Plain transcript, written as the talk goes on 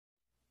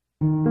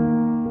Hello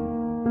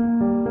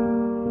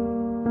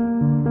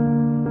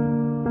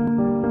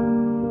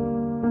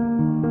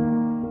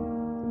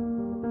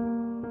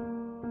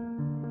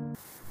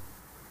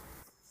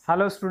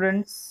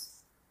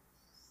students,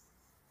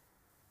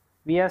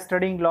 we are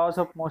studying laws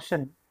of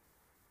motion,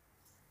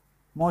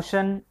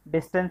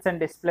 distance and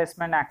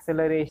displacement,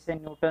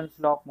 acceleration, Newton's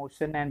law of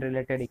motion and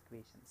related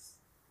equations.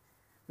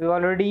 We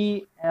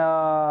already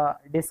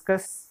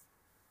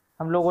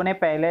हम लोगों ने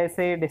पहले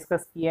से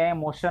discuss किया है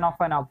motion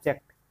of an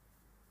object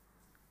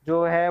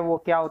जो है वो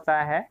क्या होता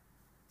है,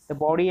 the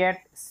body at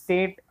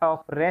state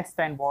of rest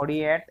and body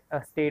at a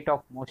state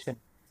of motion.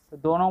 तो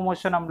दोनों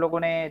मोशन हम लोगों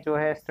ने जो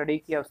है स्टडी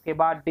किया। उसके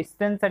बाद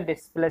डिस्टेंस एंड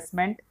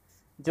डिस्प्लेसमेंट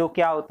जो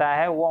क्या होता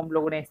है वो हम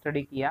लोगों ने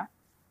स्टडी किया।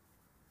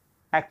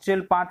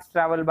 Actual path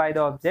travel by the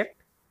object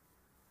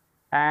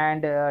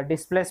and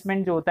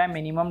displacement जो होता है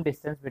minimum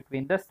distance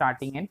between the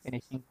starting and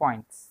finishing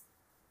points.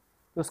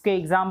 तो उसके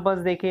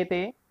एग्जांपल्स देखे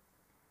थे।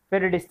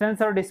 फिर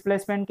डिस्टेंस और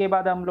डिस्प्लेसमेंट के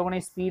बाद हम लोगों ने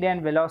speed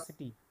and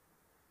velocity,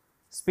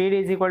 speed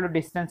is equal to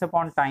distance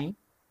upon time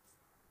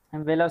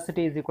and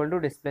velocity is equal to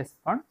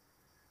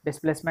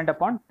displacement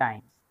upon time.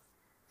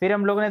 फिर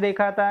हम लोगों ने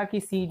देखा था कि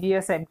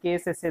CGS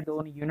MKS ऐसे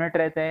दोनों यूनिट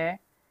रहते हैं।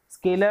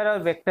 स्केलर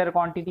और वेक्टर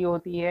क्वांटिटी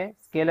होती है।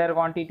 स्केलर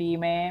क्वांटिटी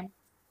में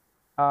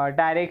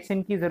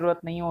डायरेक्शन की ज़रूरत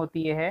नहीं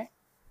होती है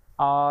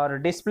और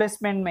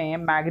डिस्प्लेसमेंट में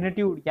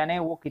मैग्नीट्यूड यानी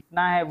वो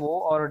कितना है वो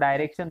और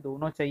डायरेक्शन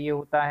दोनों चाहिए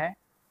होता है।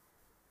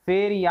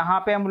 फिर यहाँ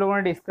पे हम लोगों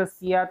ने डिस्कस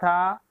किया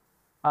था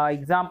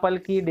एग्जाम्पल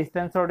की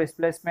डिस्टेंस और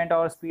डिस्प्लेसमेंट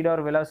और स्पीड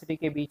और वेलोसिटी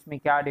के बीच में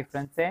क्या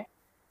डिफरेंस है।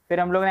 फिर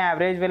हम लोगों ने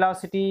एवरेज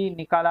वेलोसिटी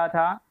निकाला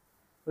था।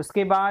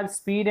 उसके बाद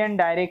स्पीड एंड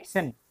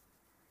डायरेक्शन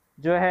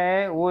जो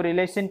है वो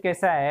रिलेशन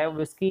कैसा है,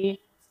 उसकी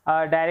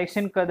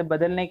डायरेक्शन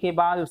बदलने के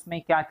बाद उसमें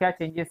क्या क्या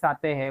चेंजेस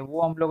आते हैं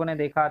वो हम लोगों ने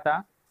देखा था।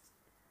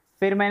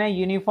 फिर मैंने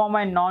uniform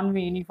and non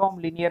uniform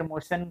linear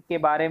motion के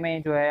बारे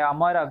में जो है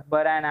अमर,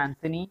 अकबर एंड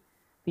एंथनी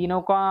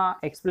तीनों का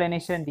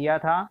एक्सप्लेनेशन दिया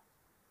था,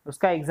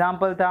 उसका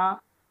एग्जाम्पल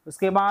था।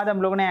 उसके बाद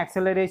हम लोगों ने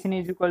acceleration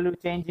is equal to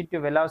change into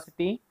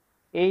velocity,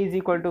 A is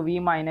equal to v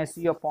minus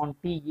u upon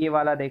T, ये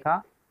वाला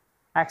देखा।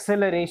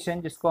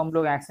 एक्सेलरेशन जिसको हम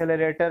लोग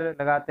एक्सेलरेटर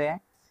लगाते हैं।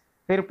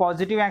 फिर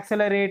पॉजिटिव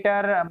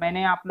एक्सेलरेटर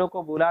मैंने आप लोग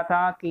को बोला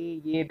था कि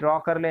ये ड्रॉ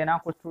कर लेना।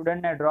 कुछ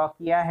स्टूडेंट ने ड्रॉ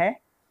किया है,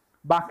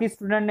 बाकी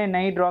स्टूडेंट ने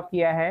नहीं ड्रॉ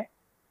किया है।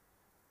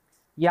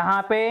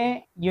 यहाँ पे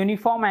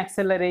यूनिफॉर्म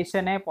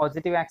एक्सेलरेशन है,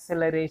 पॉजिटिव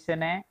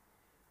एक्सेलरेशन है।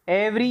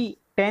 एवरी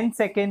 10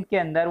 सेकेंड के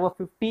अंदर वो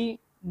 50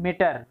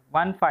 मीटर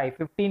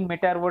 15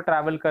 मीटर वो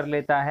ट्रैवल कर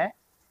लेता है।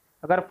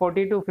 अगर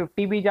 40 to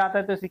 50 भी जाता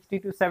है तो 60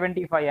 to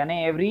 75 यानी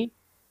एवरी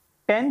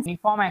 10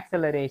 यूनिफॉर्म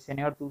एक्सेलरेशन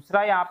है। और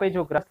दूसरा यहाँ पे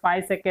जो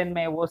 5 सेकेंड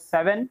में वो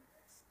 7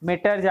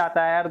 मीटर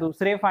जाता है और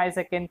दूसरे 5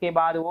 सेकेंड के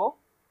बाद वो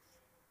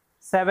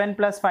 7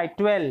 +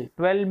 5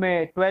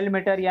 12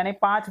 मीटर यानी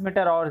 5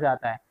 मीटर और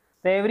जाता है।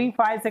 तो एवरी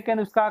 5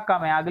 सेकेंड उसका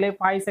कम है, अगले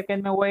 5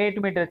 सेकेंड में वो 8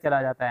 मीटर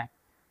चला जाता है।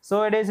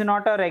 So it is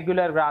not a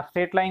regular graph,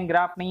 straight line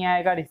graph नहीं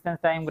आएगा, डिस्टेंस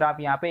टाइम ग्राफ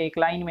यहाँ पे एक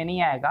लाइन में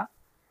नहीं आएगा।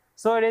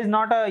 So it is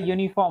not a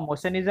uniform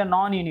motion, is a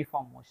non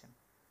uniform motion.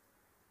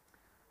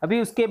 अभी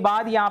उसके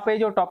बाद यहाँ पे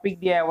जो टॉपिक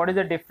दिया है, what is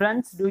the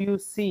difference do you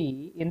see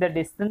in the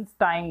distance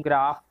time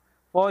graph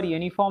for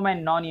uniform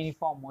and non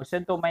uniform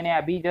motion. तो मैंने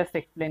अभी जस्ट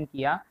एक्सप्लेन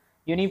किया।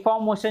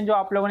 यूनिफॉर्म मोशन जो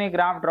आप लोगों ने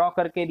ग्राफ ड्रॉ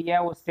करके दिया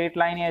है वो स्ट्रेट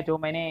लाइन है, जो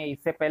मैंने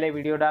इससे पहले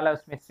वीडियो डाला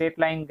उसमें स्ट्रेट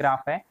लाइन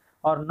ग्राफ है,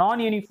 और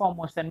नॉन यूनिफॉर्म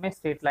मोशन में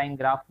स्ट्रेट लाइन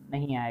ग्राफ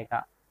नहीं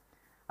आएगा।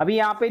 अभी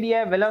यहाँ पे दिया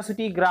है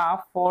velocity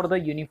graph for the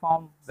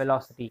uniform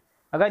velocity.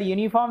 अगर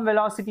यूनिफॉर्म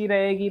वेलोसिटी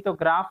रहेगी तो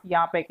ग्राफ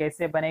यहाँ पे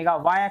कैसे बनेगा।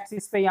 वाई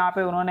एक्सिस पे यहाँ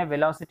पे उन्होंने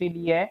वेलोसिटी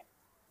ली है,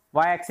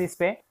 वाई एक्सिस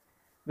पे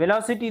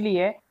वेलोसिटी ली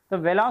है। तो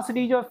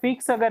वेलोसिटी जो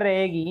फिक्स अगर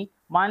रहेगी,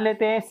 मान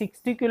लेते हैं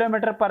 60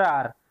 किलोमीटर पर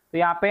आवर, तो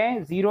यहाँ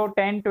पे 0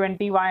 10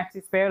 20 वाई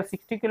एक्सिस पे और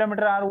 60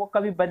 किलोमीटर आवर वो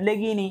कभी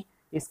बदलेगी नहीं।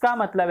 इसका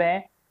मतलब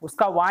है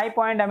उसका वाई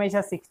पॉइंट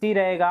हमेशा 60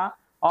 रहेगा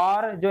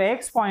और जो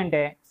एक्स पॉइंट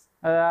है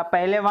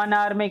पहले 1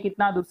 आवर में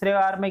कितना, दूसरे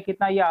आवर में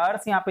कितना, ये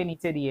आवर्स यहाँ पे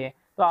नीचे दिए,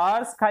 तो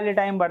आवर्स खाली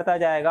टाइम बढ़ता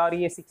जाएगा और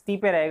ये 60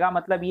 पे रहेगा।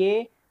 मतलब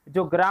ये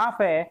जो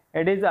ग्राफ है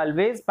it is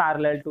always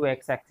parallel to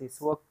x axis.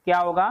 वो क्या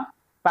होगा,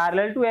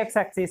 पैरेलल टू एक्स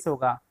एक्सिस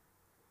होगा,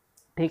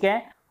 ठीक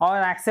है।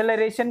 और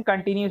एक्सेलरेशन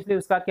कंटिन्यूसली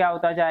उसका क्या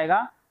होता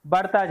जाएगा,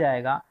 बढ़ता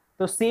जाएगा।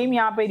 तो सेम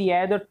यहाँ पे दिया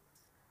है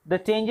the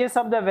changes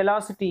of the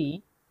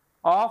velocity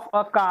of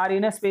a car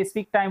in a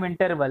specific time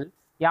interval.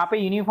 यहाँ पे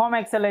यूनिफॉर्म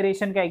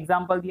एक्सेलरेशन का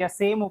एग्जांपल दिया,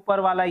 सेम ऊपर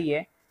वाला ही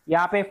है।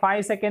 यहाँ पे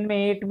 5 सेकेंड में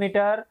 8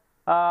 मीटर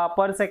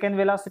पर सेकेंड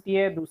वेलोसिटी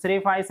है, दूसरे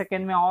 5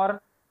 सेकेंड में और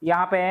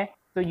यहाँ पे है।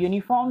 तो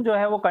यूनिफॉर्म जो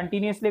है वो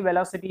कंटिन्यूसली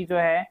वेलोसिटी जो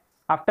है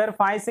आफ्टर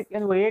 5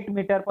 सेकेंड वो 8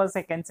 मीटर पर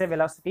सेकेंड से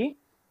वेलोसिटी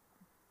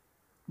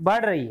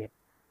बढ़ रही है।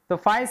 तो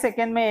 5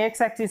 सेकेंड में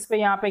एक्स एक्सिस पे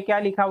यहाँ पे क्या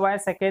लिखा हुआ है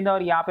सेकेंड,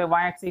 और यहाँ पे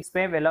वाई एक्सिस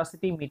पे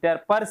वेलोसिटी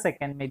मीटर पर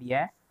सेकेंड में दिया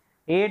है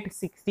 8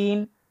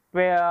 16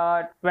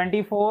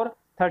 24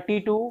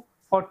 32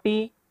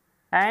 40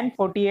 एंड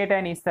 48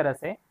 एंड इस तरह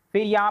से।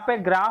 फिर यहाँ पे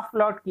ग्राफ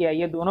प्लॉट किया,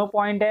 ये दोनों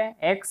पॉइंट है,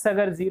 x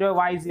अगर 0 है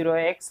y 0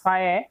 है, x 5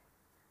 है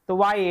तो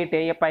y 8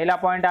 है, ये पहला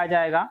पॉइंट आ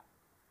जाएगा,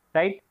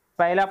 राइट,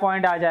 पहला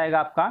पॉइंट आ जाएगा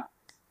आपका।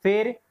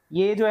 फिर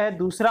ये जो है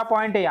दूसरा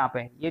पॉइंट है, यहाँ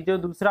पे ये जो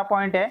दूसरा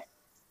पॉइंट है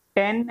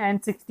 10 एंड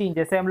 16,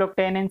 जैसे हम लोग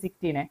 10 एंड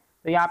 16 है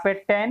तो यहाँ पे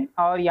 10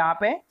 और यहाँ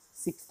पे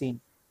 16,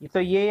 तो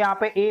ये यहाँ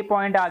पे ए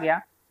पॉइंट आ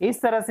गया।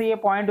 इस तरह से ये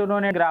पॉइंट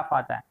उन्होंने ग्राफ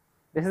आता है,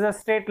 this is a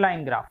straight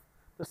line graph.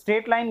 तो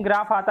स्ट्रेट लाइन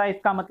ग्राफ आता है,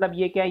 इसका मतलब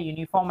ये क्या है,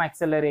 यूनिफॉर्म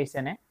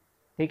एक्सेलरेशन है,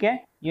 ठीक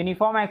है,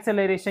 यूनिफॉर्म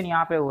एक्सेलरेशन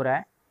यहाँ पे हो रहा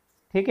है,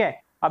 ठीक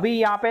है। अभी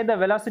यहाँ पे the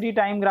velocity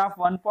time graph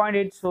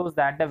 1.8 shows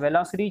that the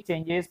velocity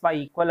changes by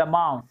equal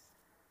amount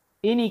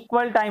in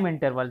equal time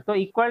interval. तो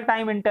इक्वल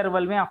टाइम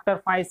इंटरवल में आफ्टर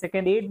 5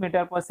 सेकेंड 8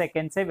 मीटर पर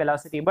सेकेंड से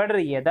वेलोसिटी बढ़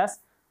रही है। दस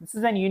this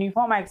is an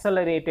uniform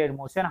accelerated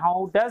motion.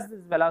 How does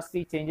this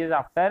velocity changes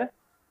after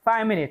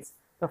 5 minutes.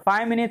 तो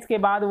 5 minutes के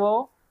बाद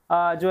वो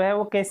जो है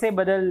वो कैसे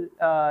बदल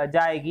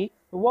जाएगी,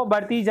 तो वो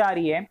बढ़ती जा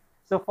रही है।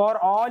 So for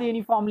all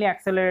uniformly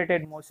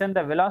accelerated motion the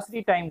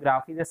velocity time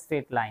graph is a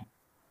straight line,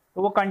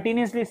 तो वो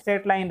कंटिन्यूसली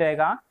स्ट्रेट लाइन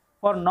रहेगा।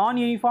 For non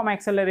uniform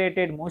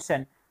accelerated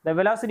motion the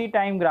velocity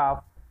time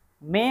graph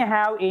may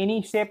have any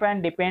shape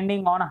and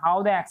depending on how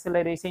the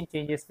acceleration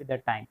changes with the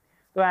time।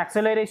 तो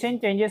acceleration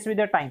changes with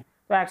the time,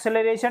 तो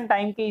acceleration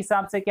time के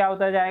हिसाब से क्या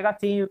होता जाएगा,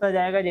 change होता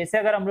जाएगा। जैसे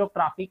अगर हम लोग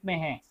ट्रैफिक में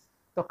हैं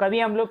तो कभी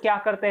हम लोग क्या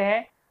करते हैं,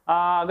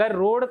 अगर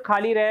रोड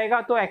खाली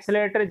रहेगा तो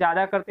एक्सेलरेटर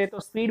ज़्यादा करते हैं, तो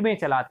स्पीड में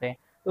चलाते हैं,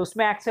 तो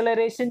उसमें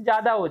एक्सेलरेशन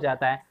ज़्यादा हो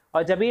जाता है।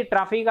 और जब ये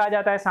ट्रैफिक आ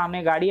जाता है,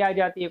 सामने गाड़ी आ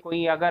जाती है,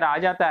 कोई अगर आ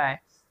जाता है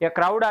या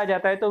क्राउड आ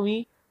जाता है, तो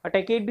वी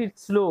टेक इट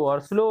स्लो, और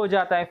स्लो हो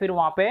जाता है, फिर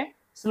वहाँ पे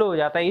स्लो हो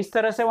जाता है। इस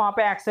तरह से वहां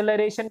पे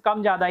एक्सेलरेशन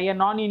कम ज्यादा या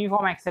नॉन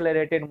यूनिफॉर्म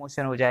एक्सेलरेटेड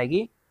मोशन हो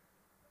जाएगी।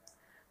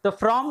 तो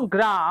फ्रॉम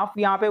ग्राफ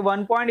यहाँ पे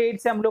 1.8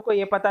 से हम लोग को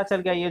ये पता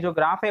चल गया, ये जो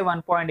ग्राफ है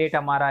 1.8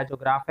 हमारा जो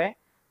ग्राफ है,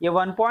 ये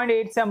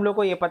 1.8 से हम लोग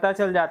को ये पता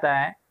चल जाता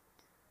है,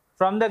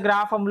 फ्रॉम द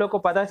ग्राफ हम लोग को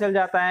पता चल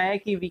जाता है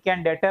कि we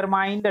can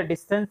determine the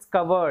distance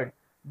covered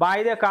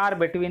by the car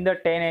between the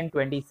 10 and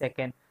 20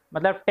 second.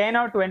 मतलब 10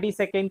 और 20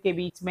 सेकेंड के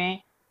बीच में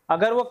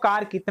अगर वो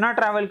कार कितना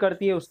ट्रैवल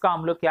करती है उसका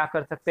हम लोग क्या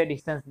कर सकते हैं,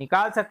 डिस्टेंस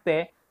निकाल सकते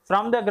हैं।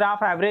 From the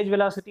graph average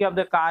velocity of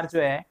the car जो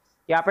है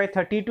यहाँ पे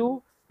 32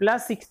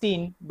 प्लस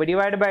 16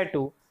 डिवाइड बाय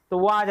 2, तो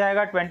वो आ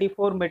जाएगा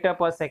 24 मीटर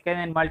पर second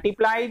and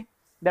multiplied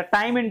the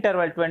time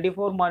interval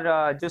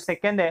 24 जो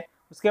सेकेंड है,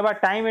 उसके बाद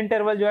टाइम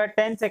इंटरवल जो है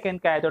 10 सेकेंड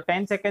का है, तो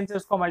 10 सेकेंड से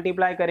उसको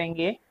मल्टीप्लाई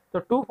करेंगे तो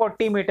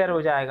 240 मीटर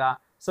हो जाएगा।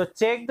 So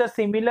check the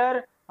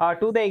similar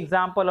to the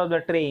example of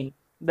the train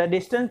the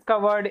distance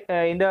covered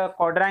in the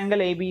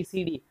quadrangle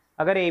ABCD।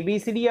 अगर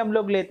ABCD हम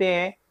लोग लेते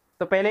हैं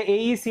तो पहले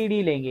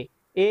AECD लेंगे,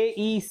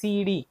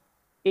 AECD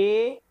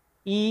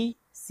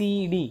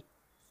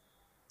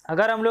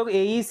अगर हम लोग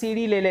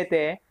AECD ले लेते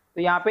हैं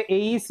तो यहाँ पे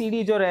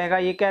AECD जो रहेगा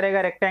ये क्या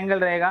रहेगा, रेक्टेंगल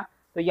रहेगा।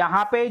 तो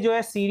यहाँ पे जो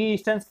है CD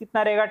डिस्टेंस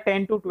कितना रहेगा,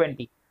 10 to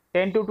 20,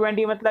 10 to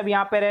 20 मतलब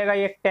यहाँ पे रहेगा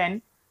ये 10,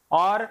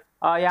 और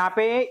यहाँ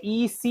पे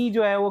EC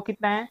जो है वो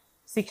कितना है,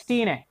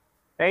 16 है,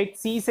 राइट।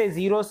 C से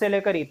 0 से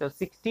लेकर ही, तो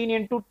 16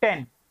 into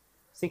 10,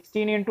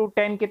 16 into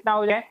 10 कितना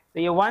हो जाए, तो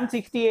ये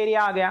 160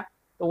 एरिया आ गया,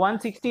 तो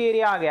 160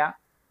 एरिया आ गया।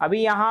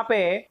 अभी यहाँ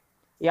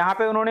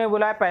पे उन्होंने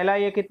बोला है पहला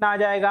ये कितना आ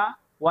जाएगा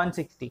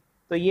 160,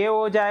 तो ये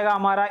हो जाएगा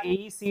हमारा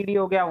AECD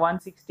हो गया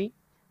 160।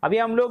 अभी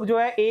हम लोग जो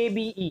है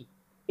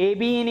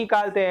ABE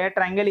निकालते हैं,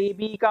 ट्रायंगल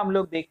ABE का हम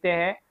लोग देखते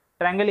हैं,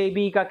 ट्रायंगल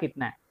ABE का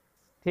कितना है,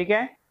 ठीक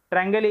है।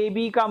 ट्रायंगल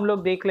ABE का हम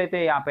लोग देख लेते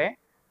हैं, यहाँ पे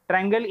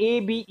ट्रायंगल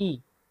ABE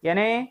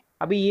यानी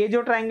अभी ये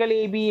जो ट्रायंगल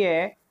ABE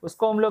है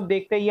उसको हम लोग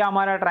देखते हैं, ये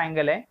हमारा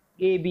ट्रायंगल है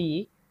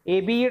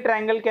ABE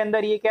ट्रायंगल के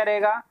अंदर ये क्या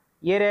रहेगा,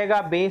 ये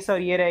रहेगा बेस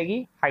और ये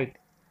रहेगी हाइट,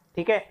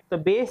 ठीक है। तो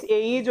बेस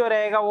AE जो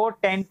रहेगा वो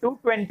 10 to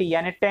 20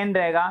 यानी 10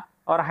 रहेगा,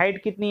 और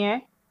हाइट कितनी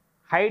है,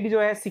 हाइट जो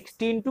है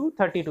 16 to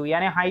 32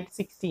 यानी हाइट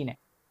 16 है,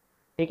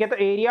 ठीक है। तो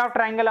एरिया ऑफ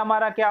ट्रायंगल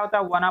हमारा क्या होता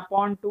है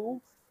 1/2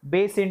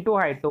 बेस इंटू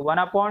हाइट, तो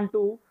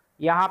 1/2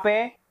 यहाँ पे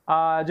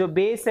जो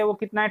बेस है वो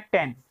कितना है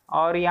 10,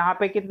 और यहाँ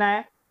पे कितना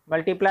है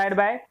मल्टीप्लाइड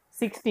बाय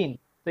 16,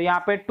 तो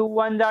यहाँ पे 2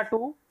 1 जा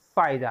 2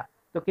 5 जा,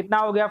 तो कितना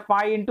हो गया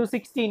 5 into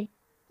 16,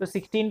 तो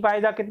 16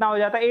 5 जा कितना हो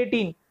जाता है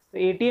 18, तो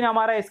 18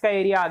 हमारा इसका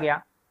एरिया आ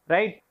गया,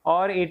 राइट,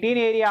 और 18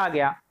 एरिया आ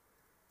गया।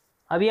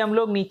 अभी हम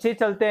लोग नीचे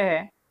चलते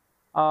हैं,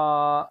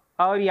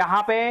 और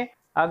यहाँ पे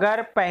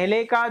अगर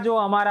पहले का जो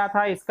हमारा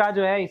था इसका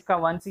जो है इसका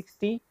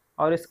 160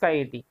 और इसका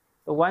 80,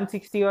 तो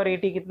 160 और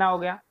 80 कितना हो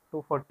गया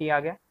 240 आ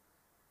गया,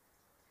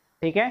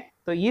 ठीक है।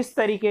 तो इस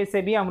तरीके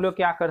से भी हम लोग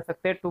क्या कर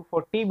सकते हैं,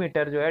 240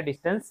 मीटर जो है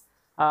डिस्टेंस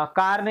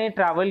कार ने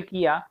ट्रैवल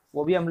किया,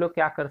 वो भी हम लोग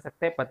क्या कर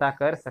सकते हैं, पता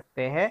कर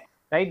सकते हैं,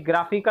 राइट।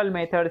 ग्राफिकल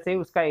मेथड से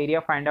उसका एरिया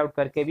फाइंड आउट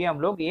करके भी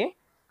हम लोग ये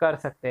कर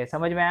सकते हैं,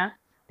 समझ में आया,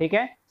 ठीक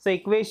है। So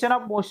equation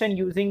of motion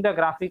using the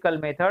graphical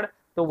method,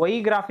 तो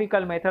वही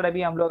ग्राफिकल मेथड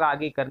अभी हम लोग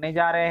आगे करने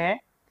जा रहे हैं,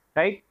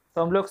 राइट।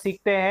 तो हम लोग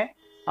सीखते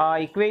हैं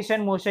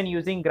equation motion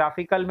using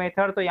graphical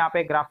method. तो यहाँ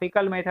पे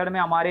ग्राफिकल मेथड में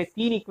हमारे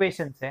 3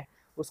 इक्वेशंस है,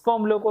 उसको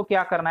हम लोग को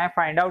क्या करना है,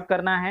 फाइंड आउट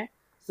करना है।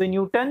 सो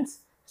Newton's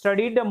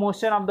studied the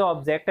motion of the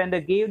object and they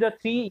gave the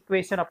 3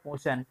 equation of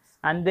motion,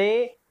 and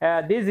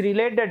these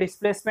relate the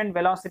displacement,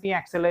 velocity,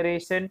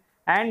 acceleration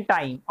and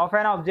time of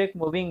an object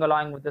moving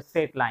along with the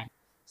straight line.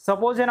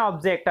 Suppose an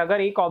object,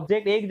 अगर एक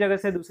object एक जगह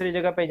से दूसरी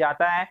जगह पे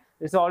जाता है,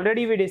 जैसे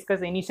already we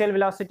discuss, initial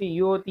velocity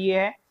u होती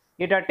है,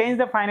 it attains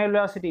the final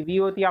velocity v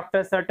होती है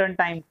आफ्टर सर्टेन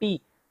टाइम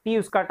t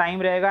उसका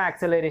टाइम रहेगा,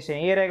 एक्सेलरेशन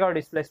ये रहेगा और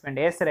डिस्प्लेसमेंट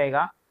s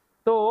रहेगा।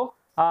 तो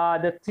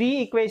the three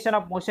equation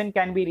of motion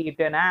can be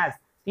written as,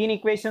 तीन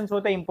इक्वेशंस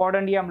होते हैं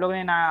इंपॉर्टेंट, ये हम लोग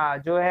ने ना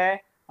जो है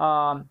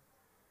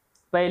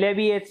पहले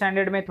भी 8th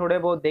स्टैंडर्ड में थोड़े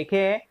बहुत देखे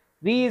हैं।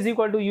 v is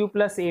equal to you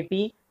plus A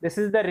T, this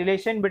is the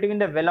relation between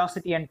the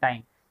velocity and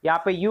time.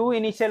 यहाँ पे u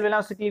initial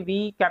velocity,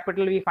 v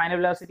capital V final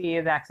velocity,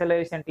 is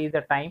acceleration, t is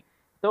the time.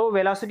 तो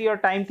velocity और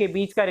time के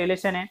बीच का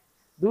relation है।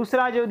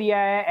 दूसरा जो दिया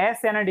है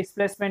s यानी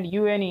डिस्प्लेसमेंट,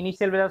 u यानी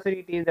initial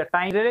velocity, t is the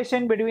time.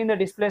 Relation between the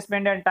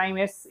displacement and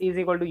time, s is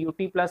equal to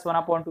ut plus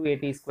 1/2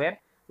 at square.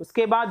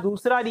 उसके बाद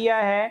दूसरा दिया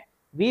है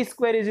v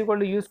square is equal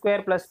to u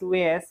square plus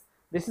 2as,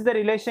 this is the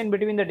relation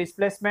between the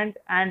displacement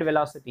and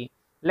velocity.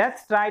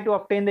 Let's try to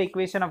obtain the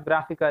equation of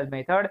graphical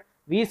method.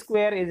 V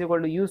square is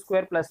equal to u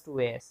square plus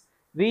 2as.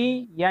 V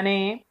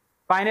यानी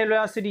final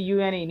velocity, u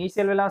यानी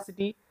initial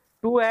velocity,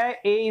 2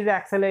 है, a is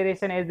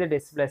acceleration, as the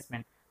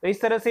displacement. तो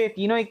इस तरह से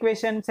तीनों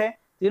equations है,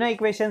 तीनों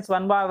इक्वेशंस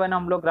वन बाय वन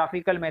हम लोग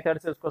ग्राफिकल मेथड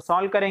से उसको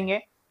सॉल्व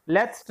करेंगे।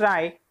 Let's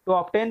try to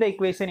obtain the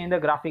equation in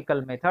the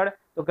graphical method.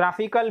 तो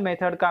ग्राफिकल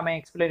मेथड का मैं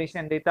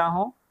एक्सप्लेनेशन देता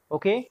हूँ,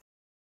 ओके।